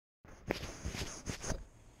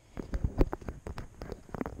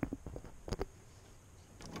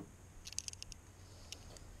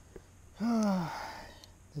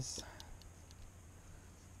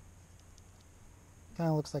Kind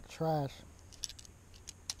of looks like trash.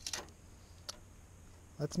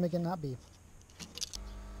 Let's make it not be.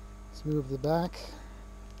 Let's move the back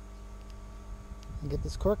and get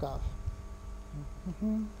this cork off.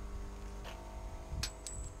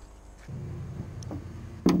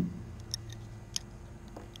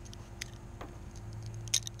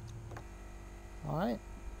 Alright,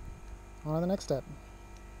 on to the next step.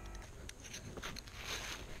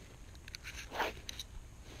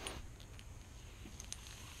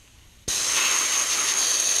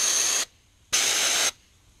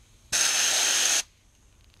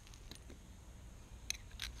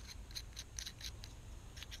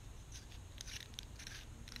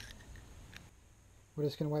 We're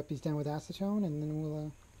just going to wipe these down with acetone and then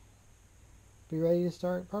we'll be ready to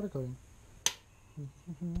start powder coating.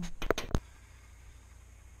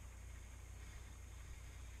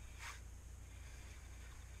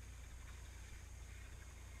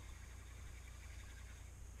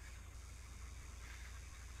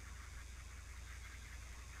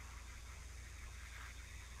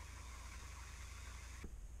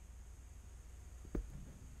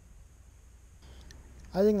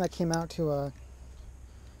 I think that came out to a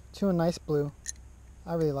nice blue.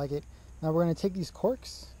 I really like it. Now we're going to take these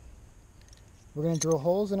corks, we're going to drill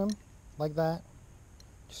holes in them like that.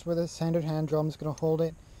 Just with a standard hand drill, I'm just going to hold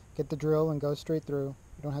it, get the drill and go straight through.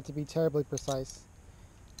 You don't have to be terribly precise.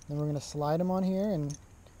 Then we're going to slide them on here and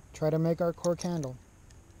try to make our cork handle.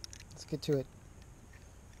 Let's get to it.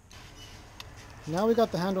 Now we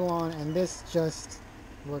got the handle on and this just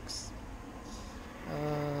looks,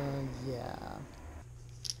 yeah.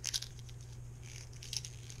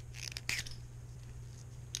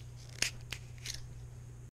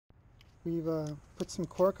 We've put some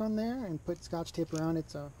cork on there and put scotch tape around it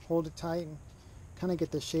to hold it tight and kind of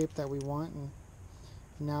get the shape that we want. And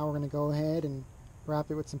now we're going to go ahead and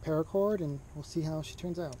wrap it with some paracord and we'll see how she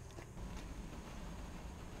turns out.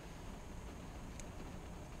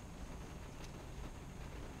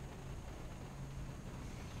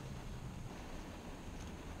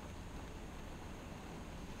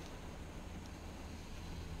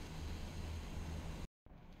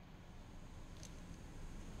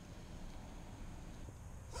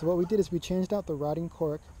 So what we did is we changed out the rotting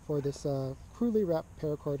cork for this crudely wrapped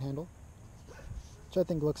paracord handle, which I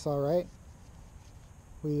think looks alright.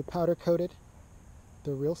 We powder coated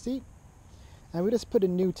the reel seat and we just put a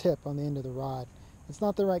new tip on the end of the rod. It's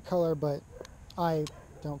not the right color, but I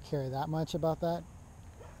don't care that much about that,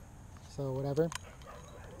 so whatever.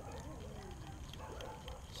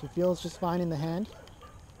 She feels just fine in the hand.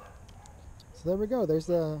 So there we go, there's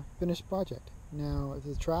the finished project. Now, is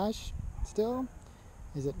it trash still?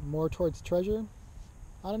 Is it more towards treasure?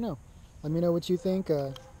 I don't know. Let me know what you think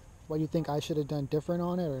I should have done different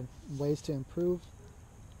on it or ways to improve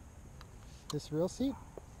this reel seat.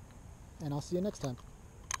 And I'll see you next time.